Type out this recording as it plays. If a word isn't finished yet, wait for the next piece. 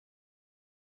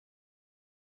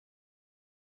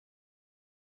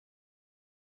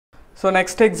So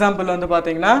next example வந்து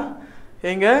பார்த்தீங்கன்னா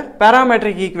இங்கே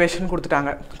பேராமெட்ரிக் ஈக்குவேஷன்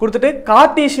கொடுத்துட்டாங்க, கொடுத்துட்டு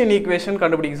கார்ட்டீசியன் ஈக்குவேஷன்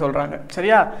கண்டுபிடிக்க சொல்கிறாங்க.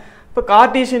 சரியா? இப்போ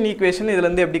கார்ட்டீசியன் ஈக்குவேஷன்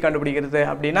இதுலேருந்து எப்படி கண்டுபிடிக்கிறது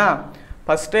அப்படின்னா,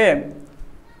 ஃபஸ்ட்டு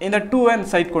இந்த 2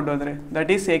 சைட் கொண்டு வந்துரு.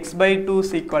 That is x/2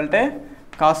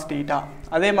 = cos θ.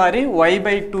 அதே மாதிரி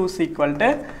y/2 =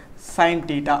 sin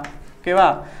θ. ஓகேவா?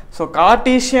 ஸோ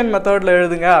கார்ட்டீசியன் மெத்தடில்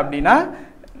எழுதுங்க அப்படின்னா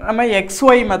நம்ம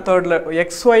xy மெத்தடில்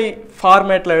xy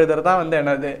ஃபார்மேட்டில் எழுதுறது தான் வந்து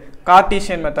என்னது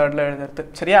கார்ட்டீசியன் மெத்தடில் எழுதுறது.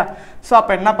 சரியா? ஸோ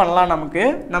அப்போ என்ன பண்ணலாம்,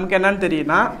 நமக்கு என்னன்னு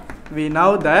தெரியும்னா we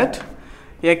know that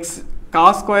x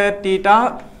cos² θ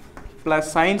plus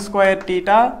sin²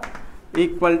 θ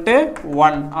 =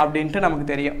 1 அப்படின்ட்டு நமக்கு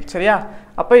தெரியும். சரியா?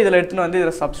 அப்போ இதில் எடுத்துன்னு வந்து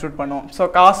இதில் சப்ஸ்டியூட் பண்ணுவோம். ஸோ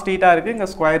cos θ இருக்குது, இங்கே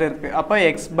ஸ்கொயர் இருக்குது. அப்போ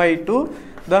x/2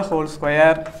 the whole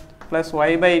square plus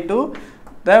y/2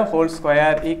 the whole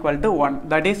square = 1.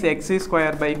 That is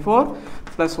x²/4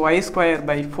 plus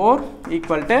y²/4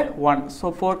 = 1. So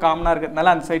 4 காமனாக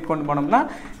இருக்கிறதுனால அந்த சைட் கொண்டு போனோம்னா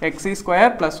x²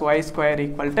 plus y²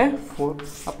 = 4.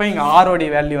 அப்போ இங்கே ஆரோடைய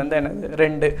வேல்யூ வந்து என்னது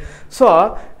 2. ஸோ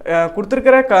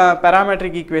கொடுத்துருக்கிற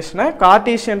பேராமெட்ரிக் ஈக்குவேஷனை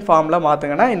கார்ட்டீசியன் ஃபார்மில்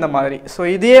மாற்றுங்கன்னா இந்த மாதிரி. ஸோ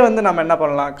இதே வந்து நம்ம என்ன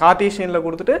பண்ணலாம், கார்ட்டீசியனில்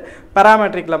கொடுத்துட்டு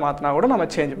பேராமெட்ரிக்கில் மாற்றினா கூட நம்ம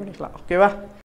சேஞ்ச் பண்ணிக்கலாம். ஓகேவா?